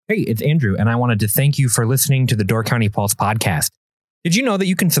Hey, it's Andrew, and I wanted to thank you for listening to the Door County Pulse podcast. Did you know that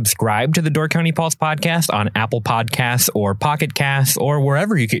you can subscribe to the Door County Pulse podcast on Apple Podcasts or Pocket Casts or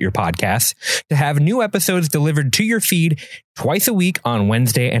wherever you get your podcasts to have new episodes delivered to your feed twice a week on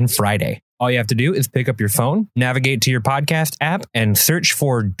Wednesday and Friday? All you have to do is pick up your phone, navigate to your podcast app, and search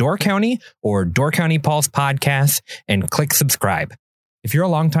for Door County or Door County Pulse Podcasts and click subscribe. If you're a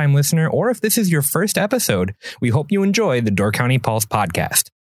longtime listener or if this is your first episode, we hope you enjoy the Door County Pulse podcast.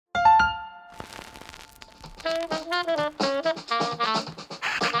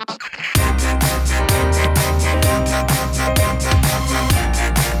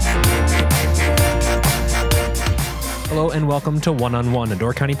 Hello and welcome to One-on-One, a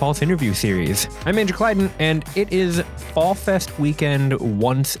Door County Pulse interview series. I'm Andrew Clyden, and it is Fall Fest weekend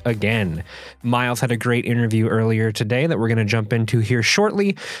once again. Miles had a great interview earlier today that we're going to jump into here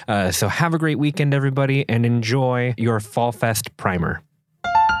shortly. So have a great weekend, everybody, and enjoy your Fall Fest primer.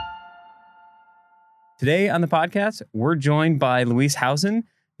 Today on the podcast, we're joined by Louise Housen,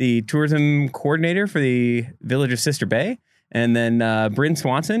 the tourism coordinator for the Village of Sister Bay, and then Bryn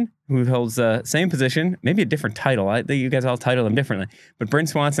Swanson, who holds the same position, maybe a different title. I think you guys all title them differently. But Bryn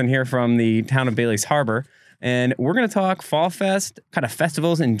Swanson here from the town of Bailey's Harbor. And we're going to talk Fall Fest, kind of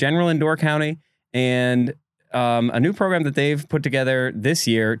festivals in general in Door County, and a new program that they've put together this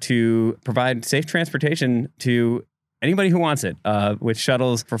year to provide safe transportation to anybody who wants it, with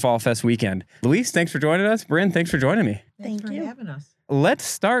shuttles for Fall Fest weekend. Louise, thanks for joining us. Bryn, thanks for joining me. Thanks for having us. Let's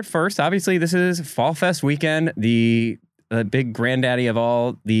start first. Obviously, this is Fall Fest weekend, the big granddaddy of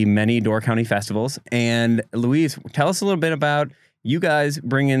all the many Door County festivals. And Louise, tell us a little bit about you guys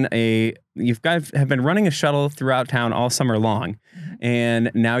you guys have been running a shuttle throughout town all summer long. And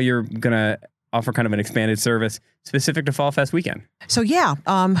now you're going to offer kind of an expanded service specific to Fall Fest weekend. So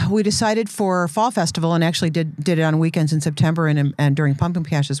we decided for Fall Festival, and actually did it on weekends in September and during Pumpkin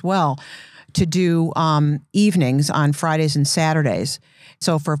Patch as well, to do evenings on Fridays and Saturdays.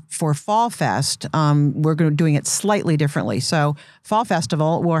 So for Fall Fest, we're doing it slightly differently. So Fall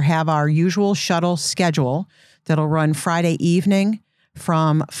Festival, we'll have our usual shuttle schedule that'll run Friday evening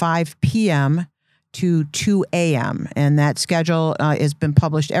from 5 p.m. to 2 a.m. And that schedule has been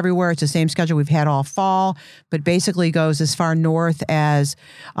published everywhere. It's the same schedule we've had all fall, but basically goes as far north as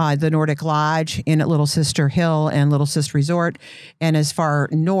the Nordic Lodge in at Little Sister Hill and Little Sister Resort, and as far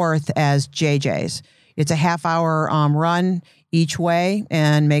north as JJ's. It's a half-hour run each way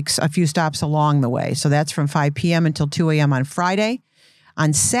and makes a few stops along the way. So that's from 5 p.m. until 2 a.m. on Friday.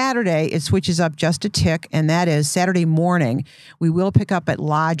 On Saturday, it switches up just a tick, and that is Saturday morning. We will pick up at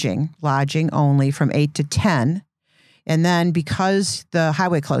lodging only from 8 to 10. And then because the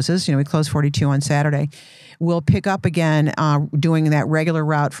highway closes, we close 42 on Saturday, we'll pick up again doing that regular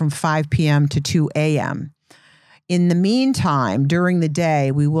route from 5 p.m. to 2 a.m. In the meantime, during the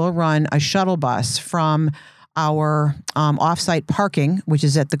day, we will run a shuttle bus from our off-site parking, which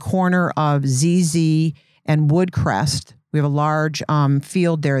is at the corner of ZZ and Woodcrest. We have a large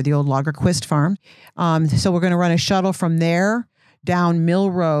field there, the old Lagerquist farm. So we're going to run a shuttle from there down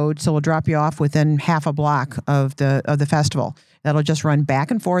Mill Road. So we'll drop you off within half a block of the festival. That'll just run back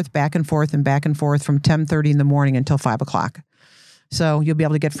and forth, and back and forth from 10:30 in the morning until 5 o'clock. So you'll be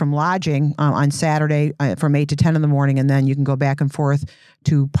able to get from lodging on Saturday from 8 to 10 in the morning, and then you can go back and forth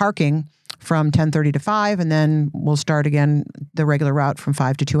to parking from 10:30 to 5, and then we'll start again the regular route from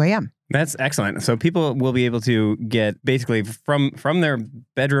 5 to 2 a.m. That's excellent. So people will be able to get basically from their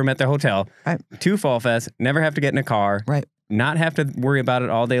bedroom at their hotel to Fall Fest, never have to get in a car, not have to worry about it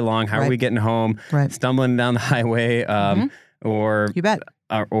all day long. How are we getting home? Stumbling down the highway, or you bet,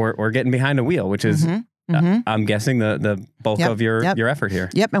 or getting behind a wheel, which is I'm guessing the bulk of your effort here.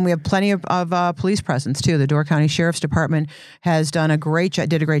 Yep, and we have plenty of police presence too. The Door County Sheriff's Department has did a great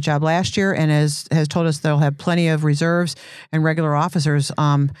job last year, and has told us they'll have plenty of reserves and regular officers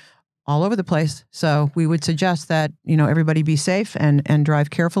all over the place. So we would suggest that everybody be safe and drive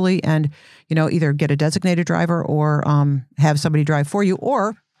carefully, and either get a designated driver or have somebody drive for you,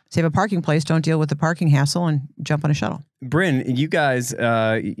 or save a parking place. Don't deal with the parking hassle and jump on a shuttle. Bryn, you guys,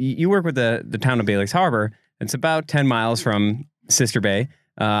 you work with the town of Bailey's Harbor. It's about 10 miles from Sister Bay.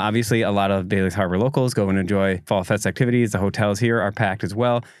 Obviously, a lot of Bailey's Harbor locals go and enjoy Fall Fest activities. The hotels here are packed as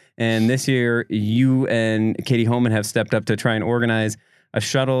well. And this year, you and Katie Holman have stepped up to try and organize a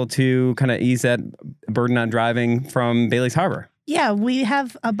shuttle to kind of ease that burden on driving from Bailey's Harbor. Yeah, we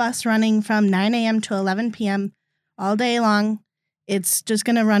have a bus running from 9 a.m. to 11 p.m. all day long. It's just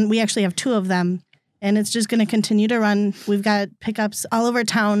going to run. We actually have two of them, and it's just going to continue to run. We've got pickups all over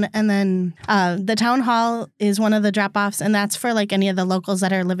town, and then the town hall is one of the drop-offs, and that's for like any of the locals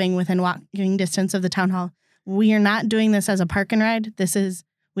that are living within walking distance of the town hall. We are not doing this as a park and ride. This is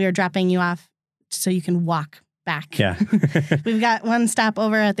we are dropping you off so you can walk back. Yeah. We've got one stop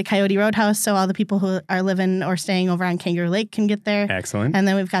over at the Coyote Roadhouse, so all the people who are living or staying over on Kangaroo Lake can get there. Excellent. And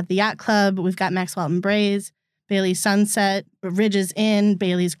then we've got the Yacht Club, we've got Max Walton Braes, Bailey's Sunset, Ridges Inn,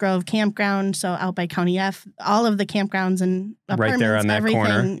 Bailey's Grove Campground, so out by County F. All of the campgrounds and apartments, Right there on that everything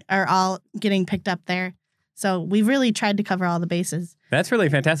corner. are all getting picked up there. So we've really tried to cover all the bases. That's really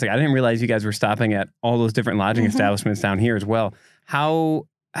fantastic. I didn't realize you guys were stopping at all those different lodging establishments down here as well. How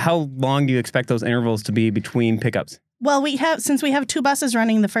long do you expect those intervals to be between pickups? Well, since we have 2 buses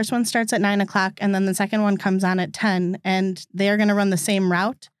running, the first one starts at 9 o'clock and then the second one comes on at 10, and they're going to run the same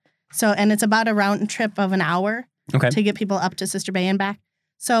route. So, and it's about a round trip of an hour to get people up to Sister Bay and back.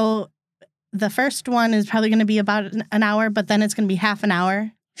 So the first one is probably going to be about an hour, but then it's going to be half an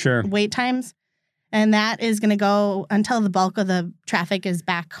hour Sure. wait times. And that is going to go until the bulk of the traffic is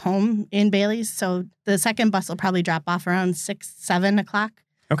back home in Bailey's. So the second bus will probably drop off around 6, 7 o'clock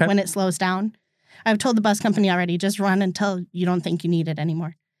Okay. when it slows down. I've told the bus company already, just run until you don't think you need it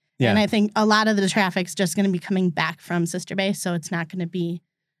anymore. Yeah. And I think a lot of the traffic's just going to be coming back from Sister Bay, so it's not going to be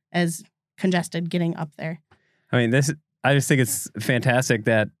as congested getting up there. I mean, I just think it's fantastic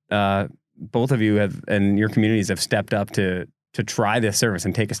that both of you have and your communities have stepped up to try this service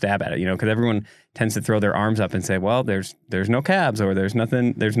and take a stab at it, because everyone tends to throw their arms up and say, well, there's no cabs or there's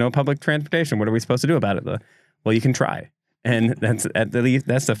no public transportation. What are we supposed to do about it? Well, you can try. And that's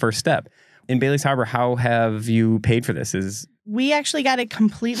the first step. In Bailey's Harbor, how have you paid for this? We actually got it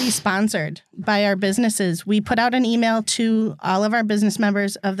completely sponsored by our businesses. We put out an email to all of our business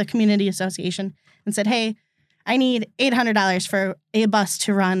members of the community association and said, hey, I need $800 for a bus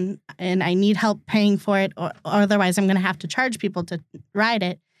to run, and I need help paying for it, or otherwise I'm going to have to charge people to ride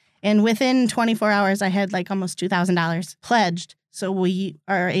it. And within 24 hours, I had like almost $2,000 pledged, so we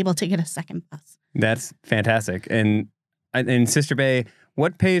are able to get a second bus. That's fantastic. And in Sister Bay,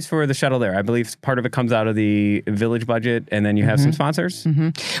 what pays for the shuttle there? I believe part of it comes out of the village budget, and then you have some sponsors.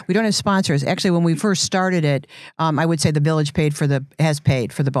 We don't have sponsors. Actually, when we first started it, I would say the village has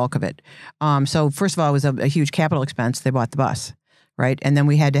paid for the bulk of it. So first of all, it was a huge capital expense. They bought the bus, right? And then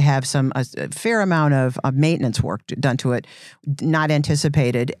we had to have a fair amount of maintenance work done to it, not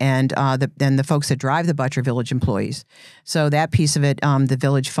anticipated. And then the folks that drive the bus are village employees. So that piece of it, the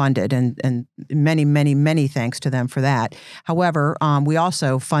village funded, and many, many, many thanks to them for that. However, we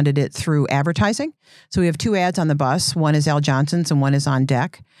also funded it through advertising. So we have 2 ads on the bus. One is Al Johnson's and one is On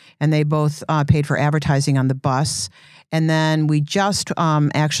Deck. And they both paid for advertising on the bus. And then we just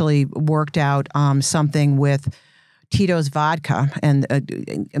actually worked out something with Tito's Vodka, and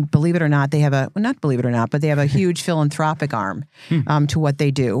believe it or not, they have not believe it or not, but they have a huge philanthropic arm to what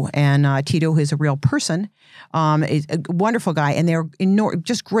they do. And Tito, who is a real person, is a wonderful guy, and they're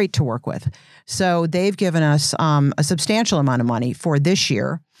just great to work with. So they've given us a substantial amount of money for this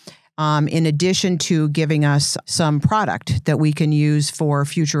year, in addition to giving us some product that we can use for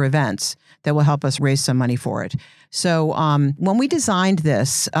future events that will help us raise some money for it. So when we designed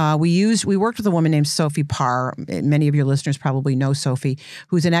this, we worked with a woman named Sophie Parr. Many of your listeners probably know Sophie,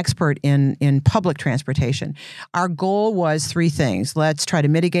 who's an expert in public transportation. Our goal was 3 things. Let's try to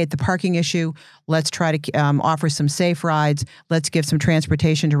mitigate the parking issue. Let's try to offer some safe rides. Let's give some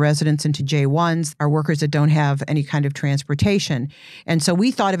transportation to residents and to J1s, our workers that don't have any kind of transportation. And so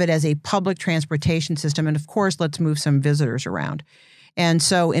we thought of it as a public transportation system. And of course, let's move some visitors around. And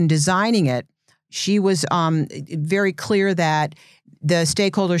so in designing it, she was very clear that the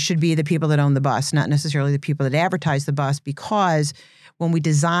stakeholders should be the people that own the bus, not necessarily the people that advertise the bus, because when we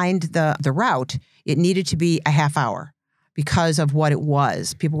designed the route, it needed to be a half hour because of what it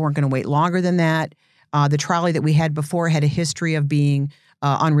was. People weren't going to wait longer than that. The trolley that we had before had a history of being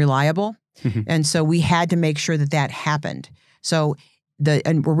unreliable. And so we had to make sure that happened. So the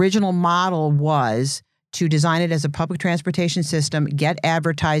original model was to design it as a public transportation system, get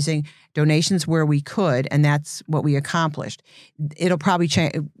advertising, donations where we could, and that's what we accomplished. It'll probably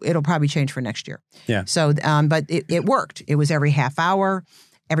change. It'll probably change for next year. Yeah. So, but it worked. It was every half hour.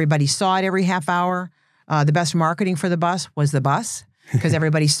 Everybody saw it every half hour. The best marketing for the bus was the bus, because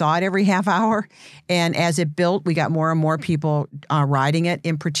everybody saw it every half hour. And as it built, we got more and more people riding it,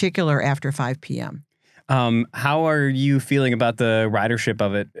 in particular after 5 p.m. How are you feeling about the ridership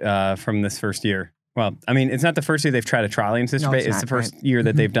of it from this first year? Well, I mean, it's not the first year they've tried a trolley in Sister Bay. It's the first year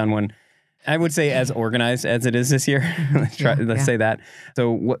that they've done one, I would say, as organized as it is this year. Let's say that. So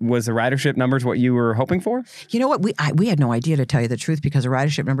what was the ridership numbers what you were hoping for? You know what? We had no idea, to tell you the truth, because the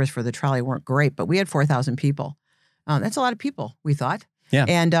ridership numbers for the trolley weren't great, but we had 4,000 people. That's a lot of people, we thought. Yeah.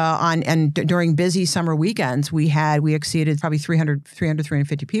 And during busy summer weekends, we exceeded probably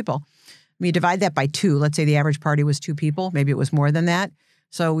 350 people. I mean, divide that by 2. Let's say the average party was 2 people. Maybe it was more than that.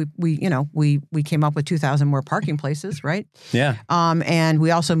 So we came up with 2,000 more parking places, right? Yeah. And we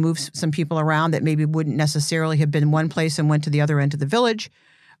also moved some people around that maybe wouldn't necessarily have been one place and went to the other end of the village.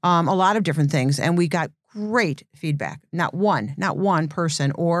 A lot of different things. And we got great feedback. Not one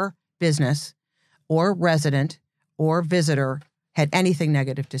person or business or resident or visitor had anything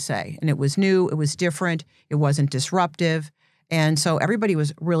negative to say. And it was new, it was different, it wasn't disruptive. And so everybody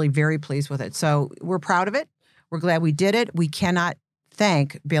was really very pleased with it. So we're proud of it. We're glad we did it. We cannot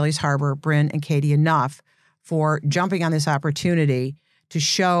thank Bailey's Harbor, Bryn, and Katie enough for jumping on this opportunity to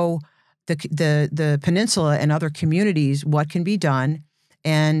show the peninsula and other communities what can be done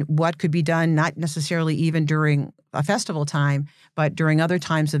and what could be done, not necessarily even during a festival time, but during other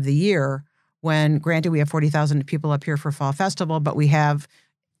times of the year when, granted, we have 40,000 people up here for Fall Festival, but we have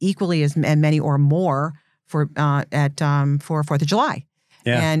equally as many or more for 4th of July.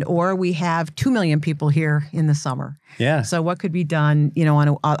 Yeah. Or we have 2 million people here in the summer. Yeah. So what could be done,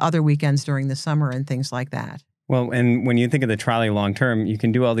 on other weekends during the summer and things like that? Well, and when you think of the trolley long term, you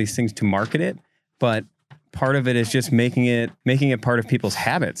can do all these things to market it, but part of it is just making it part of people's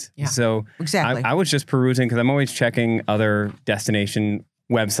habits. Yeah, so exactly. I was just perusing because I'm always checking other destination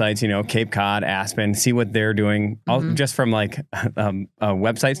websites, Cape Cod, Aspen, see what they're doing, all just from like a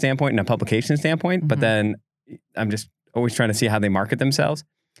website standpoint and a publication standpoint. But then I'm just always trying to see how they market themselves.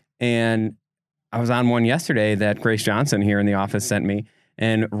 And I was on one yesterday that Grace Johnson here in the office sent me.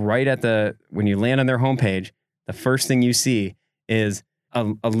 And right when you land on their homepage, the first thing you see is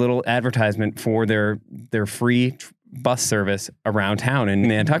a little advertisement for their free bus service around town in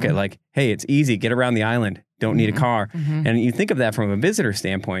Nantucket. Like, hey, it's easy. Get around the island. Don't need a car. And you think of that from a visitor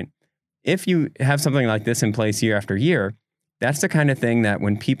standpoint. If you have something like this in place year after year, that's the kind of thing that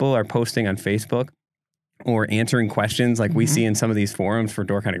when people are posting on Facebook or answering questions like we see in some of these forums for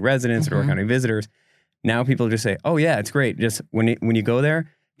Door County residents or Door County visitors, now people just say, oh yeah, it's great. Just when you go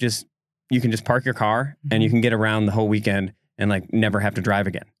there, you can just park your car and you can get around the whole weekend and like never have to drive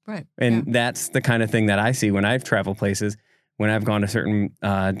again. Right. And that's the kind of thing that I see when I've traveled places, when I've gone to certain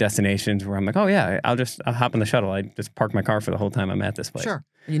destinations where I'm like, oh yeah, I'll hop in the shuttle. I just park my car for the whole time I'm at this place. Sure.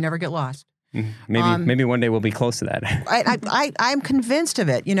 You never get lost. Maybe one day we'll be close to that. I'm convinced of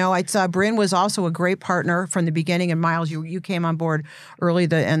it. Bryn was also a great partner from the beginning. And Miles, you came on board early,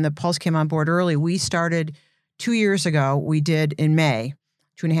 and the Pulse came on board early. We started 2 years ago. We did in May,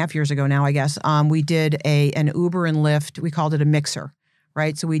 2.5 years ago now, I guess. We did an Uber and Lyft. We called it a mixer,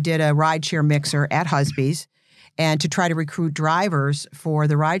 right? So we did a rideshare mixer at Husby's, and to try to recruit drivers for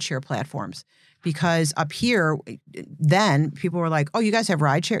the rideshare platforms. Because up here, then people were like, oh, you guys have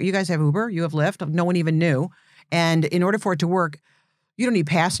rideshare? You guys have Uber? You have Lyft? No one even knew. And in order for it to work, you don't need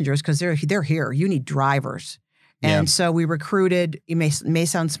passengers because they're here. You need drivers. And so we recruited, it may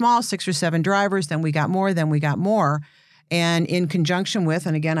sound small, 6 or 7 drivers. Then we got more. And in conjunction with,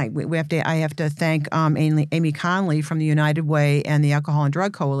 and again, I have to thank Amy Conley from the United Way and the Alcohol and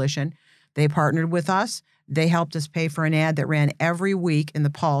Drug Coalition. They partnered with us. They helped us pay for an ad that ran every week in the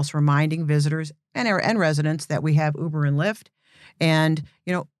Pulse, reminding visitors and residents that we have Uber and Lyft. And,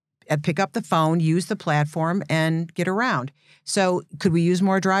 pick up the phone, use the platform, and get around. So could we use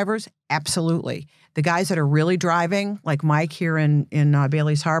more drivers? Absolutely. The guys that are really driving, like Mike here in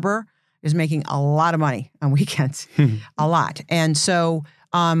Bailey's Harbor, is making a lot of money on weekends, a lot. And so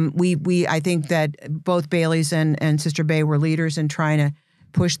I think that both Bailey's and Sister Bay were leaders in trying to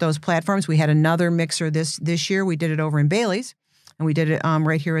push those platforms. We had another mixer this year. We did it over in Bailey's, and we did it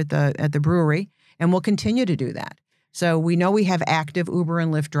right here at the brewery, and we'll continue to do that. So we know we have active Uber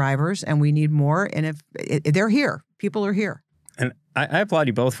and Lyft drivers, and we need more. And if they're here, people are here. And I applaud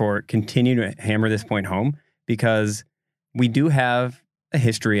you both for continuing to hammer this point home, because we do have a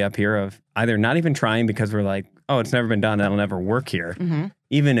history up here of either not even trying because we're like, oh, it's never been done, that'll never work here,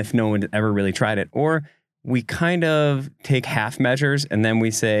 even if no one ever really tried it, or we kind of take half measures and then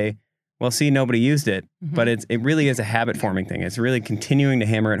we say, well, see, nobody used it. But it really is a habit forming thing. It's really continuing to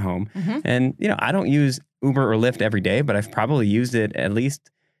hammer it home. And, I don't use Uber or Lyft every day, but I've probably used it at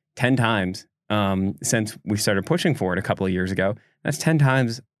least 10 times since we started pushing for it a couple of years ago. That's 10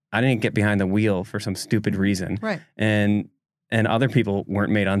 times I didn't get behind the wheel for some stupid reason. Right. And other people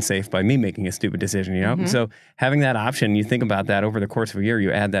weren't made unsafe by me making a stupid decision, So having that option, you think about that over the course of a year,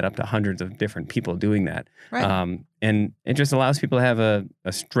 you add that up to hundreds of different people doing that. Right. And it just allows people to have a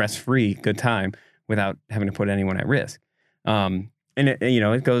stress-free good time without having to put anyone at risk. And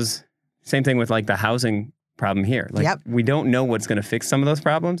it goes, same thing with like the housing problem here. Like we don't know what's going to fix some of those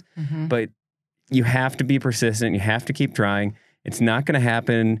problems, but you have to be persistent. You have to keep trying. It's not going to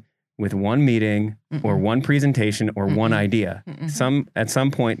happen with one meeting or one presentation or one idea. At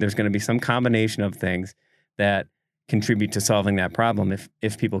some point, there's going to be some combination of things that contribute to solving that problem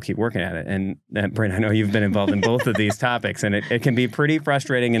if people keep working at it. And Bryn, I know you've been involved in both of these topics, and it can be pretty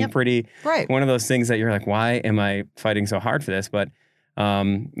frustrating and pretty one of those things that you're like, why am I fighting so hard for this? But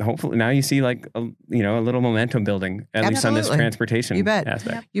hopefully now you see like a little momentum building, at least on this transportation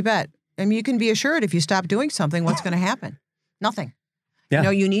aspect. You bet. And you can be assured if you stop doing something, what's going to happen? Nothing. Yeah.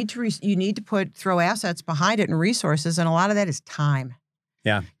 You need to throw assets behind it and resources, and a lot of that is time.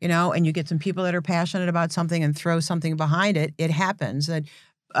 Yeah. And you get some people that are passionate about something and throw something behind it. It happens. That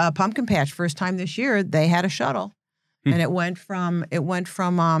Pumpkin Patch, first time this year, they had a shuttle, and it went from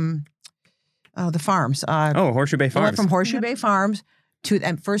the farms. Horseshoe Bay Farms. It went from Horseshoe Bay Farms to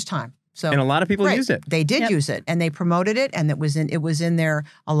first time. So, and a lot of people used it. They did use it, and they promoted it, and it was in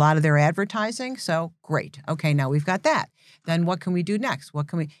a lot of their advertising. So great. Okay, now we've got that. Then what can we do next?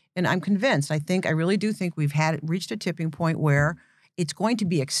 And I'm convinced. I really do think we've reached a tipping point where it's going to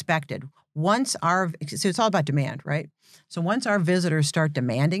be expected. So it's all about demand, right? So once our visitors start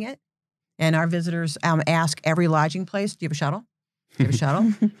demanding it, and our visitors ask every lodging place, "Do you have a shuttle? Do you have a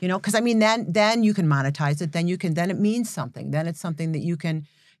shuttle?" Because then you can monetize it. Then it means something. Then it's something that you can.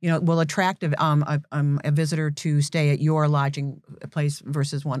 Will attract a visitor to stay at your lodging place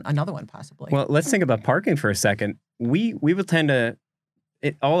versus another one possibly. Well, let's think about parking for a second. We will tend to,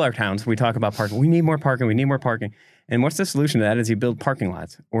 all our towns, we talk about parking. We need more parking. We need more parking. And what's the solution to that is you build parking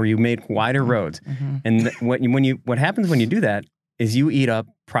lots or you make wider roads. Mm-hmm. And what happens when you do that is you eat up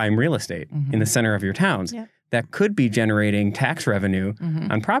prime real estate in the center of your towns. Yeah. That could be generating tax revenue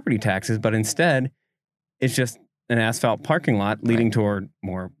on property taxes, but instead it's just an asphalt parking lot leading toward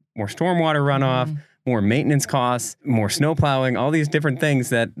more stormwater runoff, more maintenance costs, more snow plowing, all these different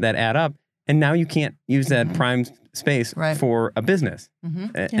things that add up. And now you can't use that prime space for a business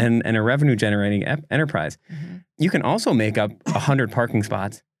and a revenue generating enterprise. Mm-hmm. You can also make up 100 parking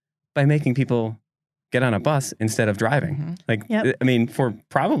spots by making people get on a bus instead of driving. For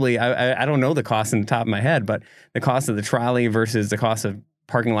probably, I don't know the cost in the top of my head, but the cost of the trolley versus the cost of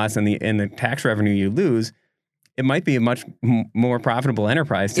parking lots and the tax revenue you lose, it might be a much more profitable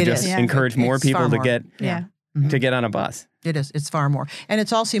enterprise to encourage more people to get to get on a bus. It is. It's far more. And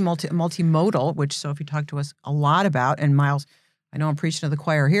it's also multimodal, which Sophie talked to us a lot about. And Miles, I know I'm preaching to the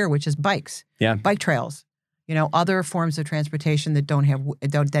choir here, which is bikes. Yeah. Bike trails. Other forms of transportation that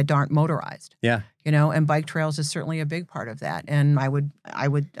that aren't motorized. Yeah. And bike trails is certainly a big part of that. And I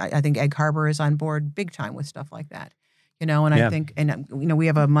think Egg Harbor is on board big time with stuff like that. I think, we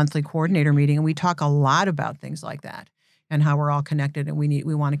have a monthly coordinator meeting, and we talk a lot about things like that and how we're all connected, and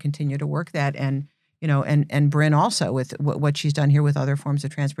we want to continue to work that. And, and Bryn also with what she's done here with other forms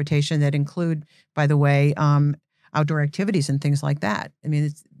of transportation that include, by the way, outdoor activities and things like that. I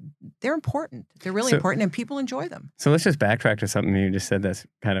mean, they're important. They're really important, and people enjoy them. So let's just backtrack to something you just said. That's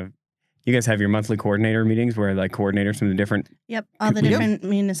kind of, you guys have your monthly coordinator meetings where like coordinators from the different... Yep, all the different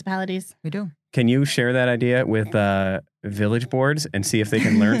municipalities. We do. Can you share that idea with village boards and see if they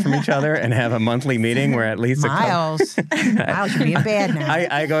can learn from each other and have a monthly meeting where at least Miles, Miles, you're being bad now.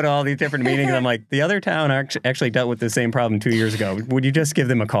 I go to all these different meetings and I'm like, the other town actually dealt with the same problem 2 years ago. Would you just give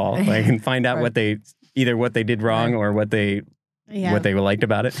them a call and find out what they did wrong or what they liked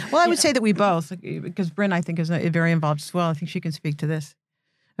about it? Well, I would say that we both, because Bryn, I think, is very involved as well. I think she can speak to this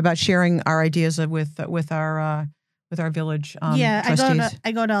about sharing our ideas with our village trustees.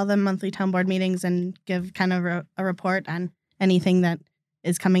 I go to all the monthly town board meetings and give kind of a report on anything that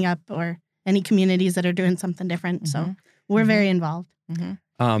is coming up or any communities that are doing something different. So we're very involved.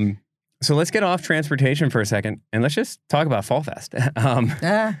 So let's get off transportation for a second and let's just talk about Fall Fest.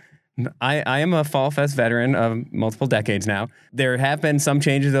 I am a Fall Fest veteran of multiple decades now. There have been some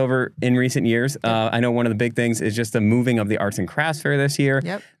changes over in recent years. I know one of the big things is just the moving of the Arts and Crafts Fair this year.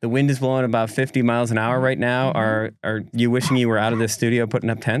 Yep. The wind is blowing about 50 miles an hour right now. Are you wishing you were out of the studio putting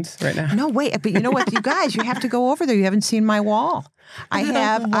up tents right now? No, wait. But you know what, you guys, you have to go over there. You haven't seen my wall. I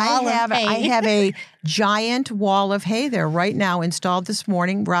have a giant wall of hay there right now installed this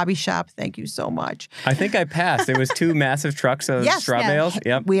morning. Robbie Shop, thank you so much. I think I passed. It was 2 massive trucks of straw bales.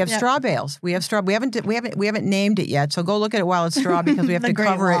 Yep. We have straw bales. We have straw. We haven't named it yet. So go look at it while it's straw because we have to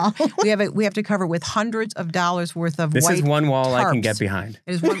cover it. We have to cover it with hundreds of dollars worth of This white is one wall tarps. I can get behind.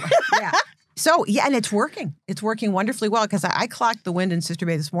 It is one. Yeah. So and it's working. It's working wonderfully well because I clocked the wind in Sister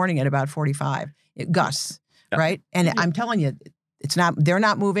Bay this morning at about 45 gusts, right? And I'm telling you. They're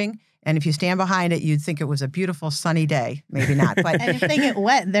not moving, And if you stand behind it, you'd think it was a beautiful sunny day. Maybe not, but And if they get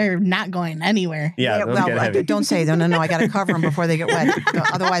wet, they're not going anywhere. Yeah, those get heavy. don't say that. No, I got to cover them before they get wet.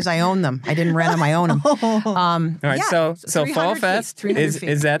 Otherwise, I own them. I didn't rent them. I own them. All right, so 300 Fall feet, Fest 300 feet.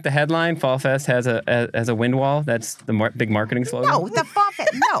 is that the headline? Fall Fest has a wind wall. That's the big marketing slogan. No, the Fall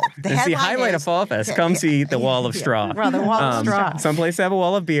Fest. No, the It's the headline highlight of is- Fall Fest. Come see the wall of straw. Well, the wall of straw. Some places have a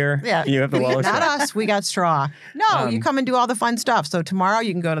wall of beer. Yeah. You have the wall of Not straw. us. We got straw. No, you come and do all the fun stuff. So tomorrow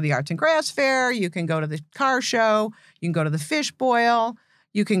you can go to the Arts and Grass Fair. You can go to the car show. You can go to the fish boil.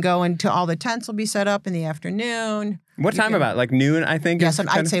 You can go into all the tents will be set up in the afternoon. What You time can- about? Like noon, I think. Yes, is kind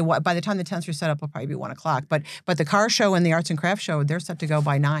I'd of- say what by the time the tents are set up, it'll probably be 1:00. But the car show and the Arts and Crafts show, they're set to go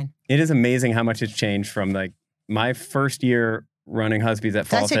by 9. It is amazing how much it's changed from like my first year running Husby's at Did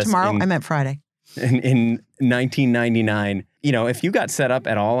Fall I say Fest tomorrow? I meant Friday. in 1999. You know, if you got set up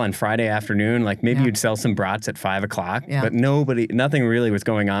at all on Friday afternoon, like maybe Yeah. you'd sell some brats at 5:00, Yeah. but nothing really was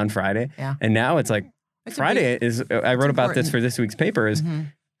going on Friday. Yeah. And now it's like It's a Friday is. I wrote about this important. for this week's paper. Is Mhm.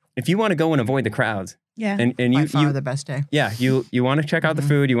 if you want to go and avoid the crowds, Yeah. and By you far the best day. yeah, you want to check out the Mhm.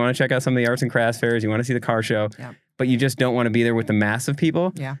 food, you want to check out some of the arts and crafts fairs, you want to see the car show, Yeah. but you just don't want to be there with the mass of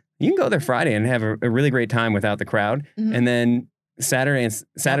people. Yeah. You can go there Friday and have a really great time without the crowd, Mhm. and then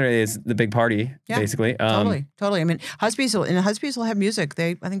Saturday is the big party, Yeah, basically. Totally. I mean, Husby's will have music.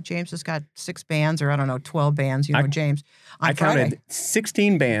 I think James has got 6 bands or I don't know, 12 bands. You know, James on I Friday. counted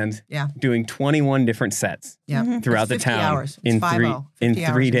 16 bands Yeah. doing 21 different sets Yeah. Mhm. throughout It's the 50 town hours. It's in 50, three 50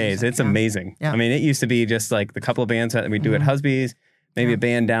 hours of days. music, It's yeah. amazing. Yeah. I mean, it used to be just like the couple of bands that we do at Mhm. Husby's, maybe Yeah. a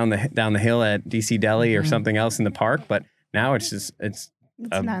band down the hill at DC Deli or Mhm. something else in the park. But now it's It's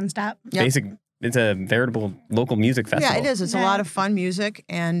um, nonstop. Yep. basic. It's a veritable local music festival. Yeah, it is. It's a lot of fun music,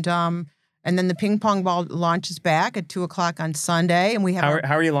 and then the ping pong ball launches back at 2:00 on Sunday, and we have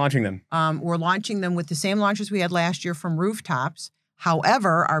How are you launching them? we're launching them with the same launchers we had last year from rooftops.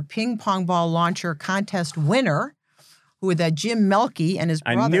 However, our ping pong ball launcher contest winner, who was that Jim Melky and his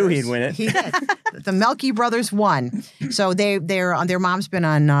I brothers. knew he'd win it. He did. The Melky brothers won. So their mom's been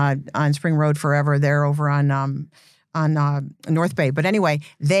on Spring Road forever. They're over on North Bay. But anyway,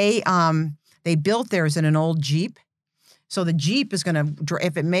 they built theirs in an old Jeep. So the Jeep is going to,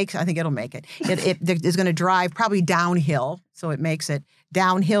 if it makes, I think it'll make it. It is going to drive probably downhill. So it makes it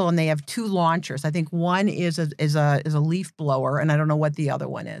downhill, and they have 2 launchers. I think one is a leaf blower, and I don't know what the other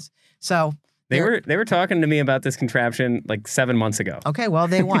one is. So They were talking to me about this contraption like 7 months ago. okay, well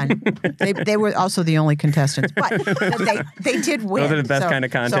they won. they were also the only contestants, but they did win. Those are the best kind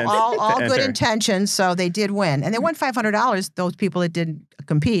of content So all to good enter. intentions. So they did win, and they won $500. Those people that didn't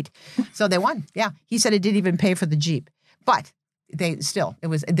compete, so they won. Yeah, he said it didn't even pay for the Jeep. But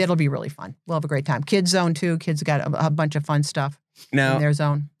it'll be really fun. We'll have a great time. Kids zone too. Kids got a bunch of fun stuff Now, in their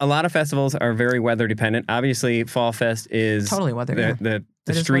zone. a lot of festivals are very weather dependent. Obviously, Fall Fest is Totally weather, yeah. the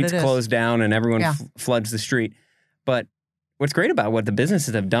It is what streets it is. close down and everyone Yeah. floods the street. But what's great about what the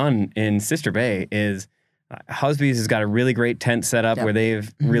businesses have done in Sister Bay is Husby's has got a really great tent set up Yep. where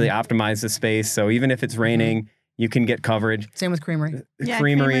they've really optimized the space. So even if it's raining, you can get coverage. Same with Creamery. Yeah,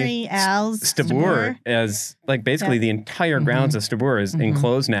 Creamery, Al's, Stabur, as like basically the entire grounds of Stabur is Mhm.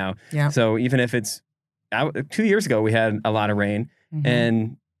 enclosed now. Yeah. So even if it's 2 years ago, we had a lot of rain Mhm.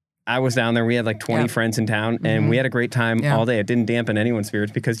 and I was down there. We had like 20 Yeah. friends in town and Mhm. we had a great time Yeah. all day. It didn't dampen anyone's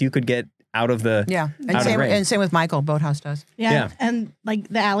spirits because you could get out of the. Yeah, Out of rain. and same with Michael Boathouse does, Yeah. Yeah. And like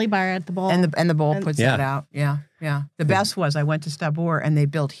the alley bar at the bowl. and the bowl And- puts Yeah. that out. Yeah. The best was I went to Stabur and they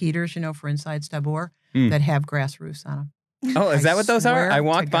built heaters, for inside Stabur Mm. that have grass roofs on them. Oh, is I that what those are? swear I to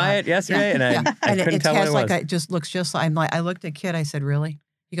walked by God. it yesterday and I and couldn't it tell what has it was. it just looks just like I looked at Kid. I said, "Really?"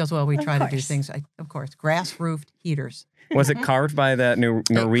 He goes, "Well, we Of try to do course. things. Of course, grass roofed heaters. Was it carved by that It could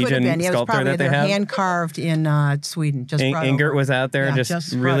Norwegian have been. It was sculptor probably that they they're have? hand carved in Sweden. Just brought Ingert over. was out there Yeah,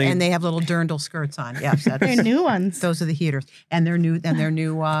 just brought- really. and they have little dirndl skirts on. Yes, They're that's, new ones. those are the heaters, and they're new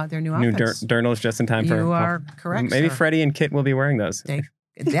new outfits. Durnals just in time for. You are correct. Maybe sir. Freddie and Kit will be wearing those.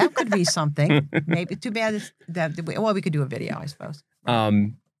 That could be something. Maybe too bad that we could do a video, I suppose.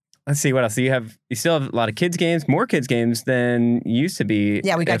 Let's see what else. So you still have a lot of kids games, more kids games than used to be.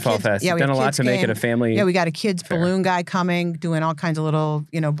 Yeah, we got at Fall kids- Fest. yeah, You've we done a have lot kids to make it a game. family. Yeah, we got a kids fair. balloon guy coming, doing all kinds of little,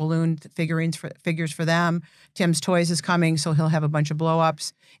 balloon figures for them. Tim's Toys is coming, so he'll have a bunch of blow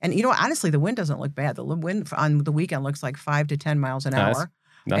ups. And honestly, the wind doesn't look bad. The wind on the weekend looks like 5 to 10 miles an Nice. hour,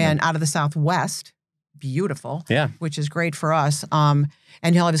 Nothing. and out of the southwest, beautiful. Yeah. which is great for us.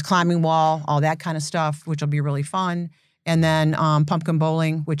 And he'll have his climbing wall, all that kind of stuff, which will be really fun. And then pumpkin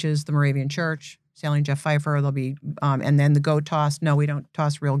bowling, which is the Moravian Church. Sailing Jeff Pfeiffer. There'll be, and then the goat toss. No, we don't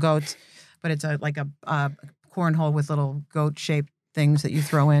toss real goats, but it's like a cornhole with little goat-shaped things that you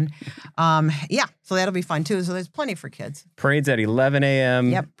throw in. So that'll be fun too. So there's plenty for kids. Parade's at 11 a.m.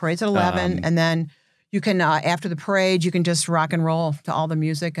 Yep, parade's at 11, and then you can after the parade you can just rock and roll to all the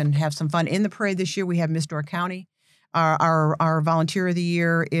music and have some fun. In the parade this year we have Miss Door County. Our volunteer of the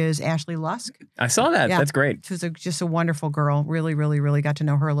year is Ashley Lusk. I saw that. Yeah. That's great. She was just a wonderful girl. Really, really, really got to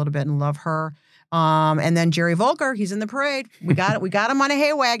know her a little bit and love her. And then Jerry Volker, he's in the parade. We got him on a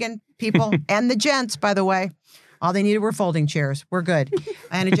hay wagon, people, and the gents, by the way. All they needed were folding chairs. We're good.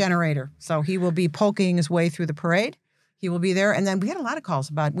 And a generator. So he will be poking his way through the parade. He will be there. And then we had a lot of calls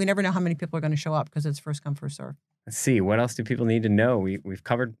about, we never know how many people are going to show up because it's first come, first serve. Let's see. What else do people need to know? We've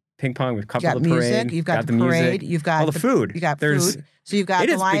covered ping pong. We've covered the music, parade. you've got the music. parade. You've got the food. You got There's food. So you've got It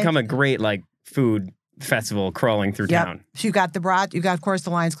the has Lions. become a great food festival crawling through town. So you've got the brats. You've got, of course, the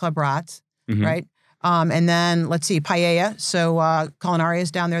Lions Club brats, Mhm. right? And then let's see, paella. So Culinaria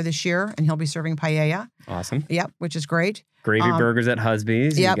is down there this year, and he'll be serving paella. Awesome. Yep, which is great. Gravy burgers at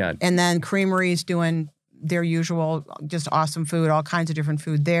Husby's. Yep. You got And then Creamery's doing their usual, just awesome food, all kinds of different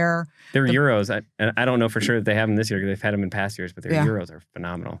food there. their gyros. I don't know for sure that they have them this year because they've had them in past years, but their gyros are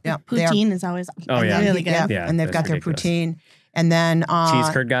phenomenal. Yep. they are- Poutine is always Oh, yeah. really good. Yeah, and they've that's got their ridiculous. poutine. And then Cheese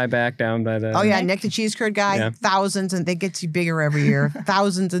curd guy back down by the. Oh yeah, Nick the cheese curd guy. Yeah. Thousands, and it gets you bigger every year.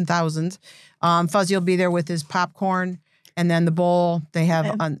 Thousands and thousands. Fuzzy will be there with his popcorn, and then the bowl they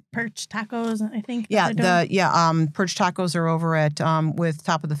have on. Perch tacos, I think. Yeah, perch tacos are over at with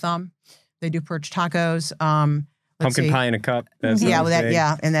Top of the Thumb. They do perch tacos. Pumpkin pie in a cup. That's Yeah, another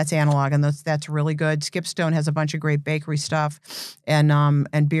thing. and that's analog, and that's really good. Skipstone has a bunch of great bakery stuff, and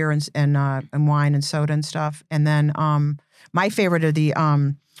beer and wine and soda and stuff. And then my favorite are the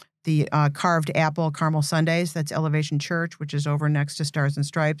carved apple caramel sundaes. That's Elevation Church, which is over next to Stars and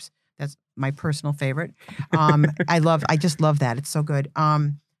Stripes. That's my personal favorite. I just love that. It's so good.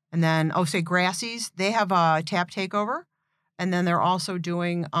 And then say Grassie's. They have a tap takeover, and then they're also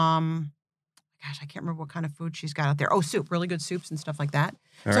doing gosh, I can't remember what kind of food she's got out there. Oh, soup, really good soups and stuff like that.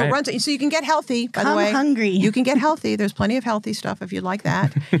 All so right. it runs. So you can get healthy. By Come the way, hungry. you can get healthy. There's plenty of healthy stuff if you'd like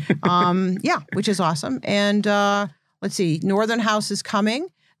that. Which is awesome. And let's see, Northern House is coming.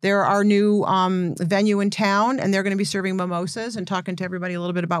 They're our new venue in town, and they're going to be serving mimosas and talking to everybody a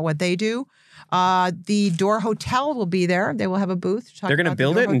little bit about what they do. The Door Hotel will be there. They will have a booth. They're going to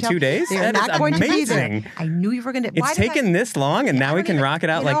build it in 2 days? They're That not is going to be amazing. there. I knew you were going to. It's taken this long, and now we can rock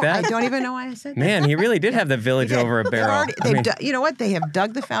it out like that? I don't even know why I said that. Man, he really did have the village over a barrel. You know what? They have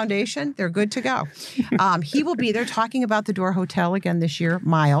dug the foundation. They're good to go. He will be there talking about the Door Hotel again this year,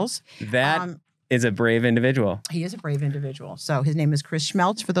 Miles. That is a brave individual. He is a brave individual. So his name is Chris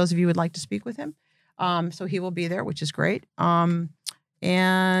Schmeltz, for those of you who would like to speak with him. So he will be there, which is great.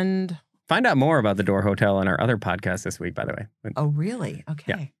 And Find out more about the Door Hotel on our other podcast this week, by the way. oh, really? Okay.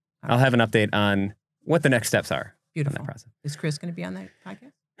 Yeah. I'll have an update on what the next steps are in Beautiful. that process. Is Chris going to be on that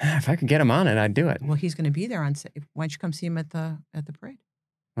podcast? If I could get him on it, I'd do it. Well, he's going to be there on. Why don't you come see him at the parade?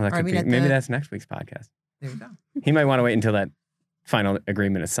 Well, that or I could mean, be, at maybe the- that's next week's podcast. There you go. He might want to wait until that final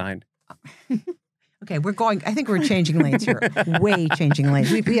agreement is signed. Okay, we're going. I think we're changing lanes here. Way changing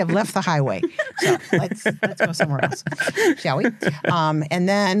lanes. We have left the highway. So let's go somewhere else, shall we? And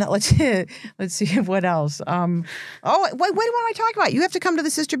then let's see what else. What am I talking about? You have to come to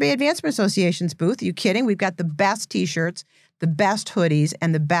the Sister Bay Advancement Association's booth. Are you kidding? We've got the best T-shirts, the best hoodies,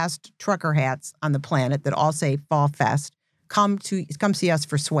 and the best trucker hats on the planet that all say Fall Fest. Come see us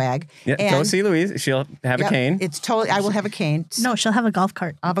for swag. Yeah, go see Louise. She'll have a cane. It's totally. I will have a cane. No, she'll have a golf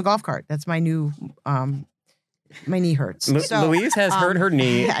cart. I have a golf cart. That's my new. My knee hurts. Louise has hurt her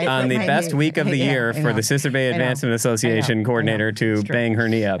knee on the my best knee. week of the Yeah, year I for know. the Sister Bay I know. Advancement Association I know. coordinator to It's true. bang her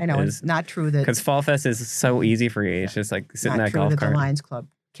knee up. I know it's not true that Because Fall Fest is so easy for you. It's just like sitting in not that true golf that cart. the Lions Club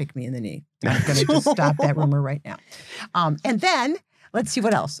kicked me in the knee. I'm going to just stop that rumor right now. And then let's see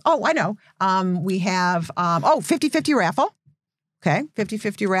what else. Oh, I know. We have 50-50 raffle. Okay,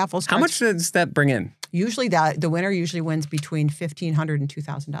 50-50 raffle. How much does that bring in? Usually, the winner usually wins between $1,500 and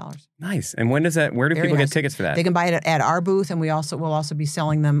 $2,000. Nice. And when does that? Where do Very people nice. get tickets for that? They can buy it at our booth, and we'll also be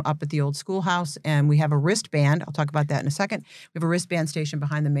selling them up at the old schoolhouse. And we have a wristband. I'll talk about that in a second. We have a wristband station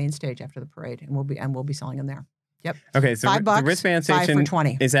behind the main stage after the parade, and we'll be selling them there. Yep. Okay, so $5, the wristband 5 station for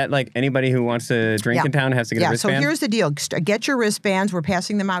 20. is that like anybody who wants to drink in town has to get a wristband? So here's the deal. Get your wristbands. We're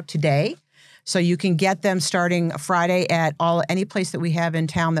passing them out today. So you can get them starting Friday at any place that we have in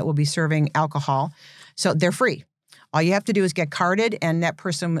town that will be serving alcohol. So they're free. All you have to do is get carded, and that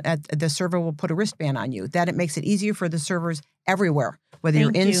person at the server will put a wristband on you. That it makes it easier for the servers everywhere whether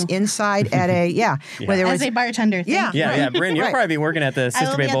Thank you're you. inside at a whether As it's a bartender, thank Yeah. you. Yeah, Bryn, you'll Right. probably be working at the I Sister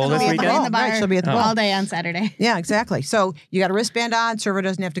will Bay be at Bowl the this ball, weekend. in the bar Right, she'll be at the all day on Saturday. Yeah, exactly. So you got a wristband on. Server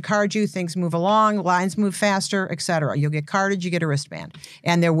doesn't have to card you. Things move along. Lines move faster, etc. You'll get carded. You get a wristband,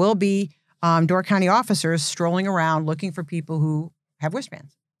 and there will be Door County officers strolling around looking for people who have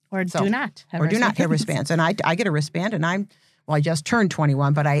wristbands Or So- do not have or do not have wristbands. And I get a wristband, and I just turned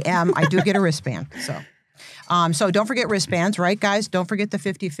 21, but I do get a wristband. So don't forget wristbands, right, guys? Don't forget the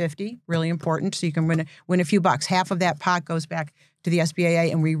 50-50, really important. So you can win a few bucks. Half of that pot goes back to the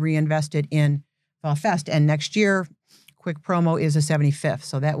SBAA, and we reinvest it in Fall Fest. And next year, quick promo is the 75th.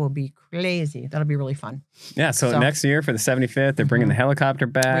 So that will be crazy. That'll be really fun. Yeah, so next year for the 75th, they're bringing the helicopter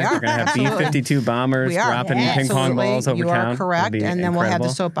back. We are. They're going to have Absolutely. B-52 bombers We are. dropping Yeah, ping pong absolutely. balls over You town. are correct. It'll be And then we'll have the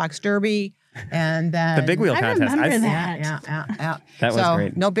incredible. soapbox derby, and then The big wheel I contest. remember I- that. Yeah. That was so,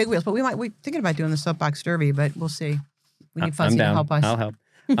 great. No big wheels, but we're thinking about doing the soapbox derby, but we'll see. We need I'm Fuzzy to down. help us. I'll help.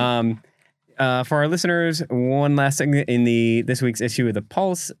 For our listeners, one last thing in this week's issue of the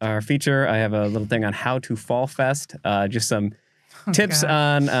Pulse, our feature, I have a little thing on how to Fall Fest. Just some tips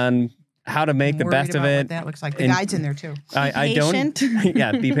God. on how to make the Worried best of about it. What that looks like. The And- guide's in there too. I don't. patient.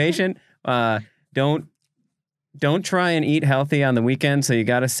 Yeah, be patient. Don't try and eat healthy on the weekend. So you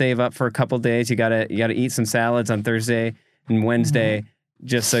got to save up for a couple days. You got to eat some salads on Thursday and Wednesday,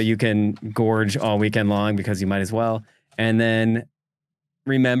 just so you can gorge all weekend long, because you might as well. And then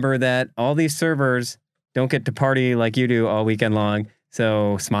remember that all these servers don't get to party like you do all weekend long.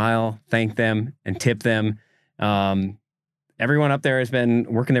 So smile, thank them, and tip them. Everyone up there has been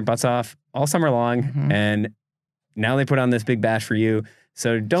working their butts off all summer long, Mhm. and now they put on this big bash for you.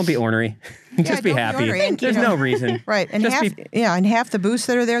 So don't be ornery. Just be don't be happy. ornery. And, There's you know- no reason. Right. And Just half the booths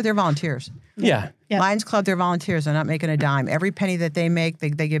that are there, they're volunteers. Yeah. Yep. Lions Club, they're volunteers. They're not making a dime. Every penny that they make,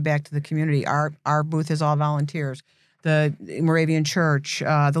 they give back to the community. Our booth is all volunteers. The Moravian Church,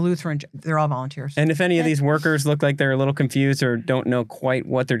 the Lutheran, they're all volunteers. And if any of these workers look like they're a little confused or don't know quite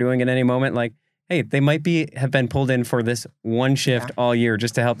what they're doing at any moment, like, hey, they might have been pulled in for this one shift all year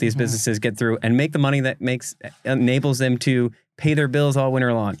just to help these businesses get through and make the money that enables them to pay their bills all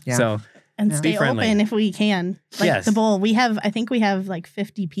winter long. Yeah. So And Yeah. stay Be friendly. open if we can. Like Yes. the bowl, I think we have like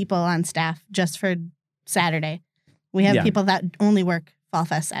 50 people on staff just for Saturday. We have Yeah. people that only work Fall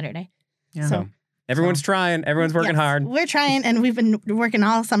Fest Saturday. Yeah. So everyone's trying. Everyone's working yes, hard. We're trying, and we've been working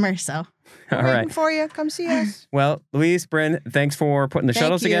all summer. So We're All waiting right. for you. Come see us. Well, Louise, Bryn, thanks for putting the Thank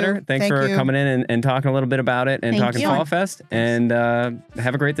shuttles you. together. Thanks Thank for you. coming in and talking a little bit about it and Thank talking you. Fall Fest. And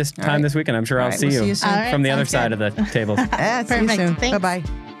have a great All time right. this weekend. I'm sure All I'll right, see we'll you soon. All right, from the other sounds side good. of the table. See you Perfect. soon. Thanks. Bye-bye.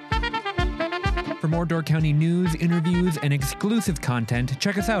 For more Door County news, interviews, and exclusive content,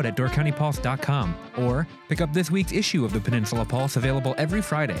 check us out at doorcountypulse.com or pick up this week's issue of the Peninsula Pulse, available every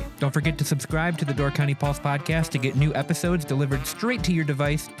Friday. Don't forget to subscribe to the Door County Pulse podcast to get new episodes delivered straight to your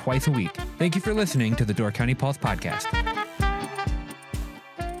device twice a week. Thank you for listening to the Door County Pulse podcast.